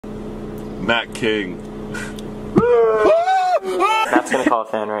Matt King. Matt's gonna call a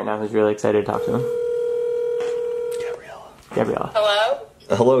fan right now who's really excited to talk to him. Gabriella. Hello?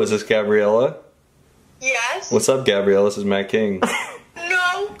 Hello, is this Gabriella? Yes? What's up, Gabriella? This is Matt King.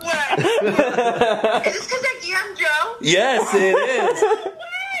 No way! Is this because I DM'd Joe? Yes, it is. No way!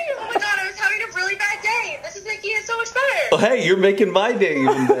 Oh my god, I was having a really bad day. This is making it so much better. Oh, hey, you're making my day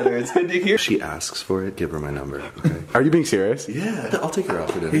even better. It's good to hear. She asks for it, give her my number, okay? Are you being serious? Yeah, I'll take her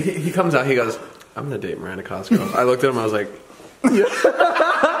out for dinner. He comes out, he goes, I'm gonna date Miranda Cosgrove. I looked at him, I was like,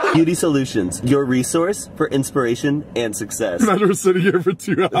 Beauty Solutions, your resource for inspiration and success. Imagine we're sitting here for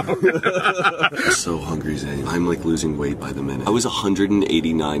 2 hours. I'm so hungry, Zane. I'm like losing weight by the minute. I was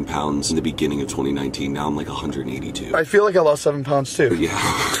 189 pounds in the beginning of 2019. Now I'm like 182. I feel like I lost 7 pounds too. Yeah.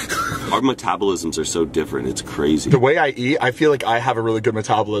 Our metabolisms are so different. It's crazy. The way I eat, I feel like I have a really good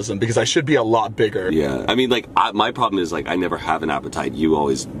metabolism because I should be a lot bigger. Yeah. I mean, like, my problem is, like, I never have an appetite. You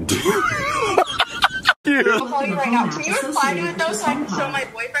always do. I'll call you right now. Can you reply to it though so I can show my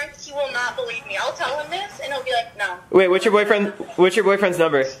boyfriend? Because he will not believe me. I'll tell him this and he'll be like, no. Wait, what's your boyfriend's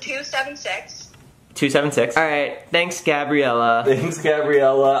number? 276. 276. Alright, thanks Gabriella. Thanks,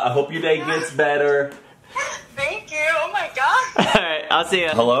 Gabriella. I hope your day gets better. Thank you. Oh my god. Alright, I'll see you.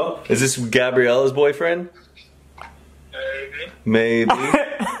 Hello? Is this Gabriella's boyfriend? Maybe.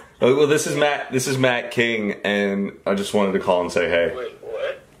 Oh, well, this is Matt King, and I just wanted to call and say hey. Wait,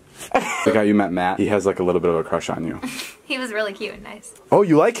 what? The guy you met, Matt, he has like a little bit of a crush on you. He was really cute and nice. Oh,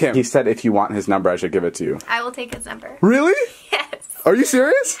 you like him? He said if you want his number, I should give it to you. I will take his number. Really? Yes. Are you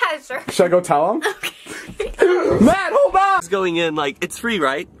serious? Yeah, sure. Should I go tell him? Okay. Matt, hold on! It's going in like, it's free,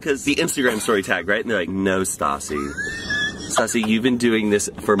 right? Because the Instagram story tag, right? And they're like, no, Stassi. Stassi, you've been doing this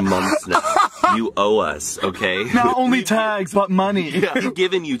for months now. You owe us, okay? Not only tags, but money. Yeah, we've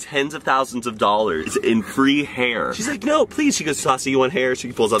given you tens of thousands of dollars in free hair. She's like, no, please. She goes, Stassi, you want hair?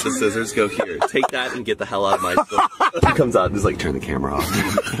 She pulls out the scissors, go here, take that and get the hell out of my store. He comes out and is like, turn the camera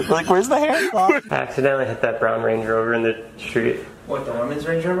off. Like, where's the hair? I accidentally hit that brown Range Rover in the street. What, the women's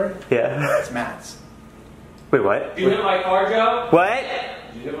Range Rover? Yeah. It's Matt's. Wait, what? Did you hit my car, Joe? What?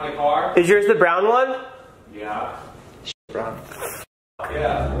 Did you hit my car? Is yours the brown one? Yeah. Brown.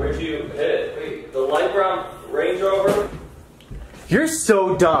 Yeah, where'd you hit it? Wait, the light brown Range Rover? You're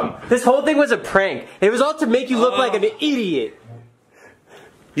so dumb. This whole thing was a prank. It was all to make you look like an idiot.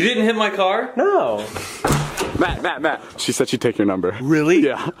 You didn't hit my car? No. Matt. She said she'd take your number. Really?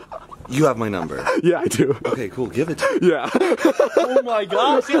 Yeah. You have my number. Yeah, I do. Okay, cool. Give it to me. Yeah. Oh my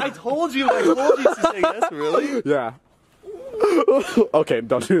gosh, I told you to say yes, really? Yeah. Okay,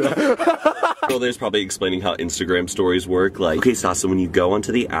 don't do that. So there's probably explaining how Instagram stories work. Like, okay, Stassi, when you go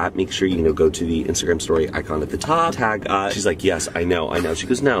onto the app, make sure you go to the Instagram story icon at the top, tag us. She's like, yes, I know. She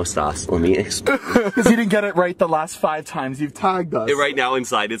goes, no, Stas, let me explain. Because you didn't get it right the last 5 times you've tagged us. Right now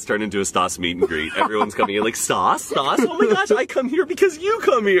inside, it's turned into a Stas meet and greet. Everyone's coming in like, Stas? Oh my gosh, I come here because you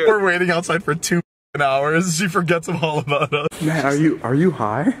come here. We're waiting outside for 2 hours. She forgets all about us. Man, are you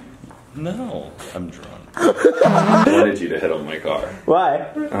high? No, I'm drunk. I wanted you to hit on my car. Why?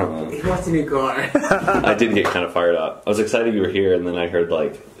 He wants a new car. I did get kind of fired up. I was excited you were here, and then I heard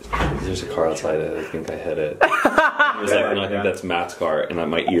like, there's a car outside it. I think I hit it. It was like, no, I think that's Matt's car,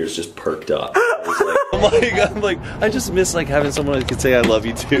 and my ears just perked up. I was like, I'm like, I just miss like having someone that could say I love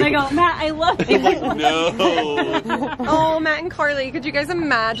you too. And I go, Matt, I love you. No. Oh, Matt and Carly, could you guys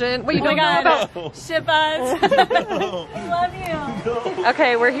imagine? What you don't know about? Ship us. I love you.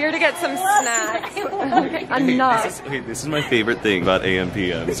 Okay, we're here to get some snacks. Okay, enough. This is my favorite thing about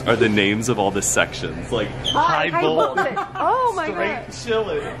AMPMs are the names of all the sections. Like high voltage, oh my god,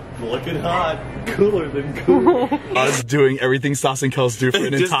 chilling, looking hot, cooler than cool. Us doing everything Stas and Kels do for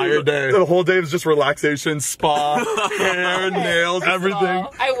an entire day. The whole day was just relaxation, spa, hair, nails, everything.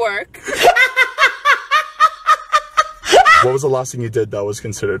 I work. What was the last thing you did that was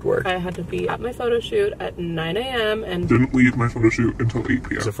considered work? I had to be at my photo shoot at 9 a.m. and didn't leave my photo shoot until 8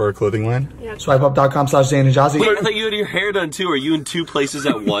 p.m. Is it for a clothing line? Yeah. Swipeup.com/ZaneandJazzy. Wait, I thought you had your hair done too. Are you in 2 places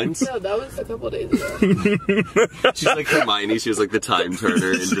at once? No, that was a couple of days ago. She's like Hermione. She was like the time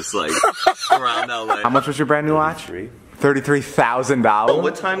turner and just like around LA. How much was your brand new watch? $33,000. Oh,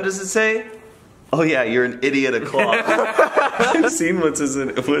 what time does it say? Oh yeah, you're an idiot o'clock. I've seen what's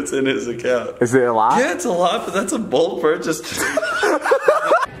in his account. Is it a lot? Yeah, it's a lot, but that's a bold purchase.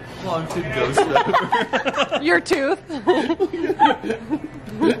 Haunted ghost number. Your tooth.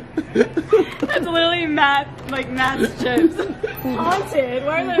 That's literally Matt's chips. Haunted.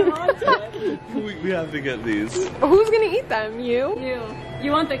 Why are they haunted? We have to get these. Who's gonna eat them? You?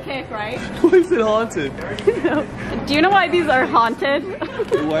 You want the cake, right? Why is it haunted? No. Do you know why these are haunted?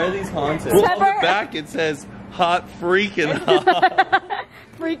 Why are these haunted? Well, on the back it says hot freaking hot.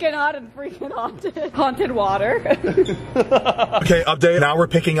 freaking hot and freaking haunted water. Okay, update. Now we're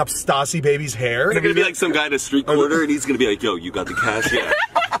picking up Stassi baby's hair. There's gonna be like some guy in a street corner, and he's gonna be like, "Yo, you got the cash? Yeah,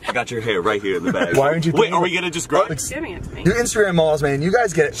 I got your hair right here in the bag." Why aren't you? Wait, are we gonna just grow? Giving it to me. You Instagram models, man. You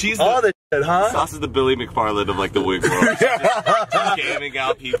guys get She's all the shit, huh? Stas is the Billy McFarland of like the wig world. Just scamming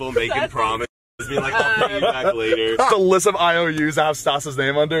out people, making promises. Being like, I'll pay you back later. The list of IOUs that have Stas's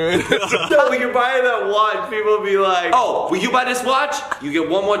name under it. No, when you're buying that watch, people will be like, oh, will you buy this watch? You get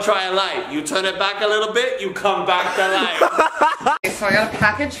one more try in life. You turn it back a little bit, you come back to life. Okay, so I got a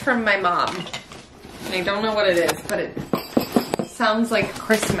package from my mom. And I don't know what it is, but it sounds like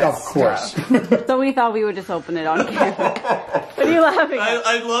Christmas. Of course. So we thought we would just open it on camera. What are you laughing at?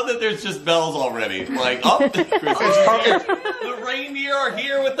 I love that there's just bells already. Like, oh, the reindeer are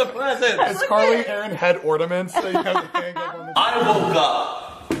here with the presents. It's Carly Aaron head ornaments. So you have the thing on the I woke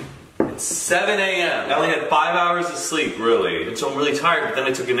up at 7 a.m. I only had 5 hours of sleep, really. And so I'm really tired, but then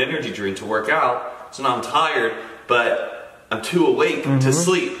I took an energy drink to work out. So now I'm tired, but I'm too awake to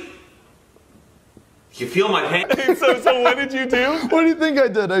sleep. You feel my pain? So what did you do? What do you think I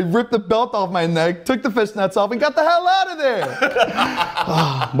did? I ripped the belt off my neck, took the fishnets off, and got the hell out of there.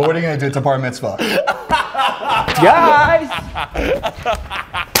 But what are you gonna do? It's a bar mitzvah. Guys!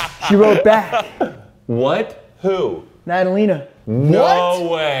 She wrote back. What? Who? Natalina. No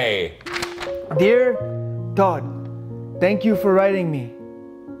way. Dear Todd, thank you for writing me.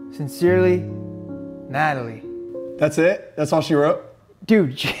 Sincerely, Natalie. That's it? That's all she wrote?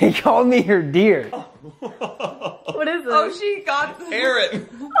 Dude, she called me her dear. What is this? Oh, she got Aaron.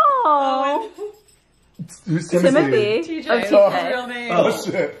 Oh. Who's Timothy. TJ. Oh, TJ. Real name. Oh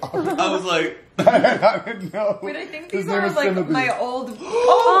shit. I was like, I didn't know. Wait, I think His these name are is like Timothy. my old.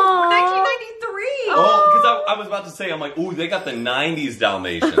 Oh, 1993. Oh, because I was about to say, I'm like, ooh, they got the 90s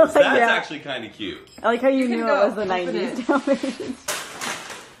Dalmatians. That's actually kind of cute. I like how you knew it go. was the Open 90s Dalmatians.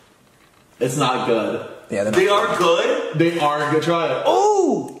 It's not good. Yeah, They are good. They are good. Try it.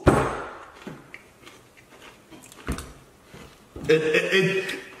 Oh!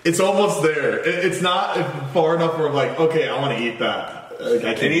 It's almost there. It's not far enough where I'm like, okay, I want to eat that.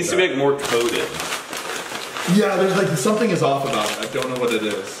 It needs to be like more coated. Yeah, there's like something is off about it. I don't know what it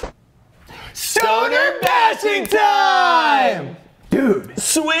is. Stoner bashing time! Dude.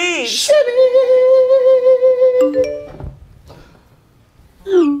 Sweet!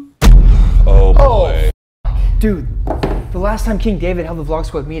 Oh boy. Dude, the last time King David held the Vlog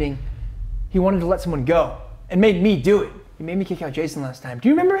Squad meeting, he wanted to let someone go and made me do it. He made me kick out Jason last time. Do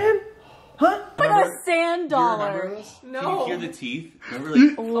you remember him? Huh? Like a sand dollar. can you hear the teeth? Remember,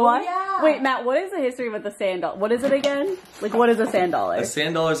 like, What? yeah. Wait, Matt, what is the history with the sand dollar? What is it again? Like, what is a sand dollar? a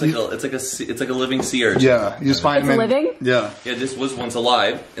sand dollar is like it's like a living sea urchin. Yeah, you just find It's living? Yeah. Yeah, this was once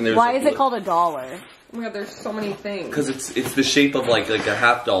alive, and there's. Why is it called a dollar? Oh my god, there's so many things. Because it's the shape of like a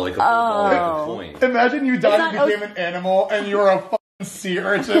half dollar, like a full dollar, like a coin. Imagine you died and not became an animal and you were a fucking sea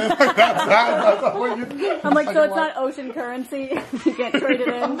urchin. That's what you I'm like, so it's not ocean currency? You can't trade it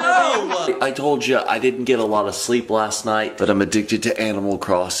in? No! I told you I didn't get a lot of sleep last night, but I'm addicted to Animal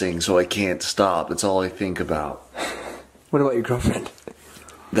Crossing, so I can't stop. That's all I think about. What about your girlfriend?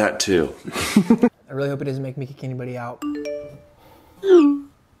 That too. I really hope it doesn't make me kick anybody out.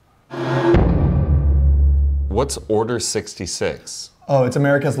 What's Order 66? Oh, it's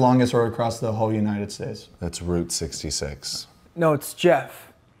America's longest road across the whole United States. That's Route 66. No, it's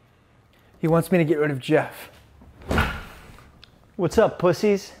Jeff. He wants me to get rid of Jeff. What's up,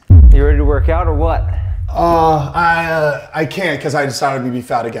 pussies? You ready to work out or what? I can't because I decided to be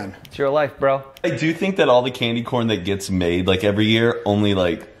fat again. It's your life, bro. I do think that all the candy corn that gets made, like every year, only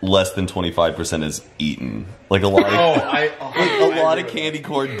like less than 25% is eaten. Like a lot of a lot of candy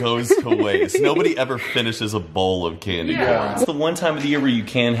corn goes to waste. Nobody ever finishes a bowl of candy corn. It's the one time of the year where you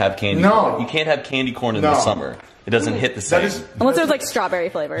can have candy corn. You can't have candy corn in the summer. It doesn't hit the same. Unless it was like strawberry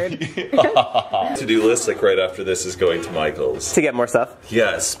flavored. To-do list, like right after this, is going to Michael's. To get more stuff?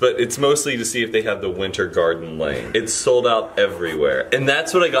 Yes, but it's mostly to see if they have the Winter Garden Lane. It's sold out everywhere. And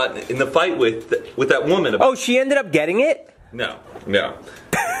that's what I got in the fight with that woman. Oh, she ended up getting it? No.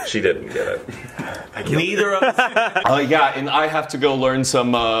 She didn't get it. Neither of us. Yeah, and I have to go learn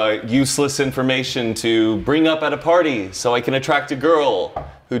some useless information to bring up at a party so I can attract a girl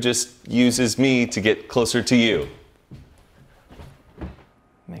who just uses me to get closer to you.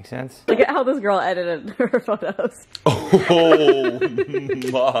 Makes sense. Look at how this girl edited her photos. Oh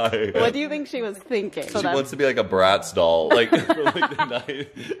my. What do you think she was thinking? She wants to be like a Bratz doll, like from like the night,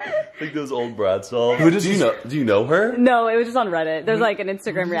 like those old Bratz dolls. Do you know her? No, it was just on Reddit. There's like an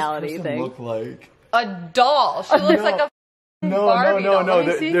Instagram reality thing. Look like A doll. She looks like a Barbie doll.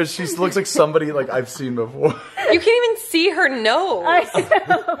 Let me see. She looks like somebody like I've seen before. You can't even see her nose.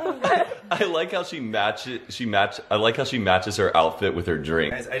 I like how she matches her outfit with her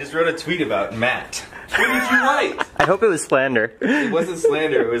drink. Guys, I just wrote a tweet about Matt. What did you write? I hope it was slander. It wasn't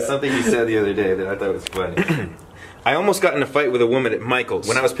slander, it was something you said the other day that I thought was funny. I almost got in a fight with a woman at Michael's.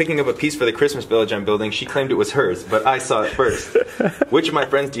 When I was picking up a piece for the Christmas village I'm building, she claimed it was hers, but I saw it first. Which of my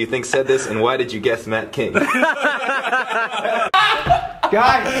friends do you think said this, and why did you guess Matt King?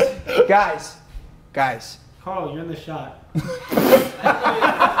 Guys. Carl, you're in the shot.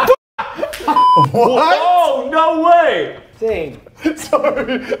 What? Oh, no way! Dang.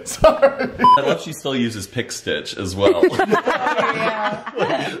 Sorry. I love she still uses pick stitch as well.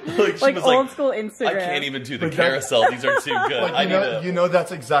 Like old school Instagram. I can't even do the carousel. These are too good. Like, you know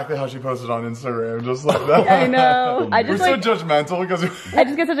that's exactly how she posted on Instagram, just like that. I know. We're so judgmental because I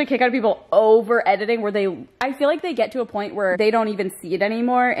just get such a kick out of people over editing where I feel like they get to a point where they don't even see it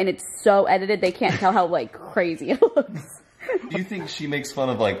anymore and it's so edited they can't tell how like crazy it looks. Do you think she makes fun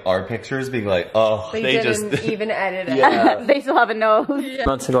of like our pictures being like, oh, They just didn't even edit it. Yeah. They still have a nose.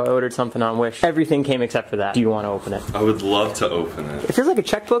 Months ago I ordered something on Wish. Everything came except for that. Do you want to open it? I would love to open it. It feels like a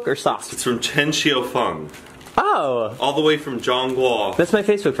checkbook or socks. It's from Chen Xiaofeng. Oh! All the way from Zhongguo. That's my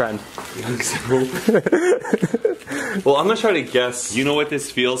Facebook friend. Well, I'm gonna try to guess. You know what this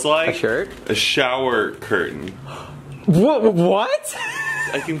feels like? A shirt? A shower curtain. What?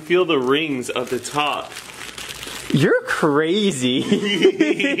 I can feel the rings at the top. You're crazy.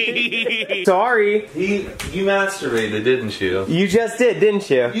 Sorry. You masturbated, didn't you? You just did, didn't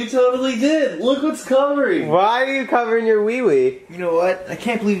you? You totally did. Look what's covering. Why are you covering your wee-wee? You know what? I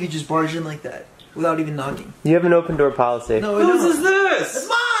can't believe you just barged in like that without even knocking. You have an open door policy. No, I Whose don't. is this? It's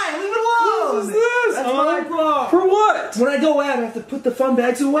mine! Leave it alone! Whose is this? That's my bra. For what? When I go out, I have to put the fun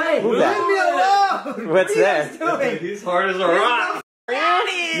bags away. Who's Leave that? me alone! What's what are you that? guys doing? He's hard as a rock.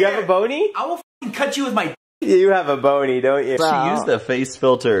 You have a bony? I will f***ing cut you with my. You have a bony, don't you? She used the face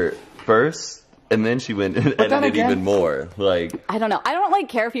filter first, and then she went and edited even more. Like, I don't know. I don't like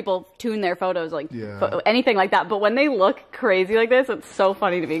care if people tune their photos like anything like that. But when they look crazy like this, it's so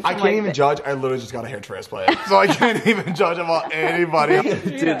funny to me. I can't even judge. I literally just got a hair transplant, so I can't even judge about anybody.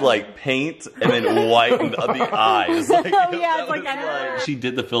 did like paint and then whiten the eyes. Like, yeah, it's like that. She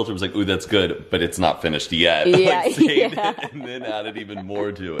did the filter. Was like, ooh, that's good, but it's not finished yet. Yeah, like, saved it and then added even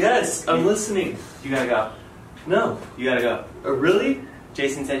more to it. Yes, I'm listening. You gotta go. No, You gotta go. Oh, really?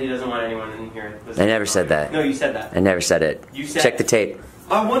 Jason said he doesn't want anyone in here. I never said that. No, you said that. I never said it. You said Check the tape.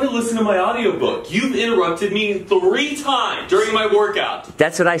 I want to listen to my audiobook. You've interrupted me 3 times during my workout.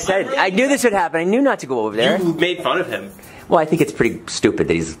 That's what I said. I knew this would happen. I knew not to go over there. You made fun of him. Well, I think it's pretty stupid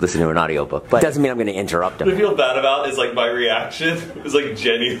that he's listening to an audiobook, but it doesn't mean I'm going to interrupt him. What I feel bad about is like my reaction is like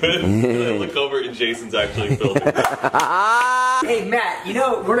genuine. And I look over and Jason's actually filming. Hey Matt, you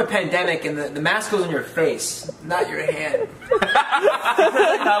know we're in a pandemic and the mask goes on your face, not your hand.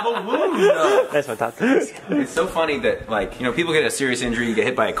 I have a wound though. That's fantastic. It's so funny that, like, you know, people get a serious injury, you get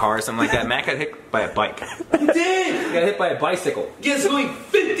hit by a car or something like that. Matt got hit by a bike. You did! He got hit by a bicycle. It's going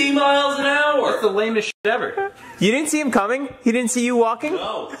 50 miles an hour! That's the lamest shit ever. You didn't see him coming? He didn't see you walking?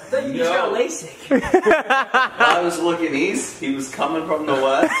 No. I thought you just got LASIK. I was looking east, he was coming from the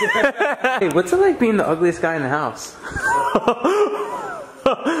west. Hey, what's it like being the ugliest guy in the house?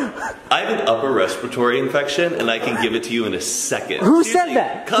 I have an upper respiratory infection and I can give it to you in a second. Who said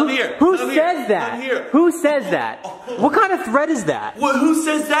that? Come here. Who Come says here. that? Come here. Who says that? What kind of threat is that? Well, who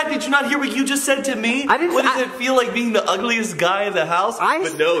says that? Did you not hear what you just said to me? I didn't. What does it feel like being the ugliest guy in the house?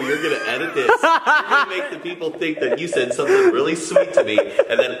 But no, you're gonna edit this. You're gonna make the people think that you said something really sweet to me,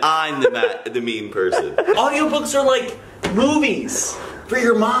 and then I'm the mean person. Audiobooks are like movies for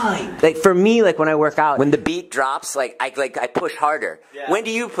your mind. Like for me, like when I work out, when the beat drops, I push harder. Yeah. When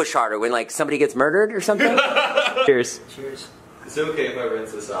do you push harder? When like somebody gets murdered or something? Cheers. Cheers. It's okay if I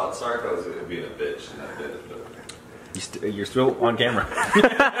rinse this out. Sorry if I was being a bitch and I did it. You're still on camera.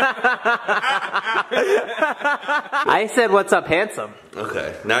 I said, "What's up, handsome?"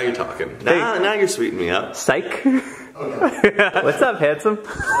 Okay, now you're talking. Now you're sweetening me up. Psych. What's up, handsome?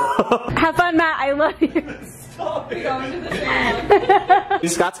 Have fun, Matt. I love you.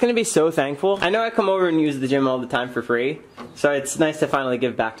 Scott's gonna be so thankful. I know I come over and use the gym all the time for free, so it's nice to finally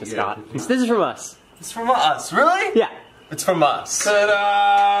give back to Scott. This is from us. It's from us, really? Yeah. It's from us.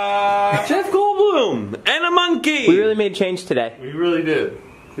 Ta-da! Jeff Goldblum and a monkey. We really made change today. We really did.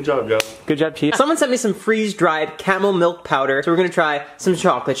 Good job, Joe. Good job, Chief. Someone sent me some freeze-dried camel milk powder, so we're gonna try some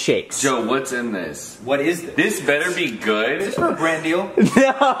chocolate shakes. Joe, what's in this? What is this? This better be good. Is this for a brand deal?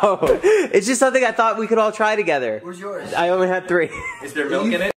 No! It's just something I thought we could all try together. Where's yours? I only had 3. Is there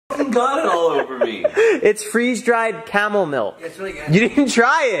milk in it? got it all over me. It's freeze-dried camel milk. It's really good. You didn't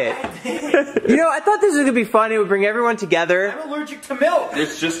try it. You know, I thought this was gonna be fun. It would bring everyone together. I'm allergic to milk.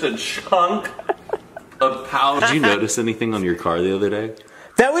 It's just a chunk of powder. Did you notice anything on your car the other day?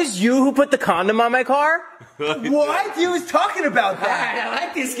 That was you who put the condom on my car? What? He was talking about that. I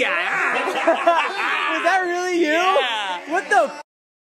like this guy. Was that really you? Yeah. What the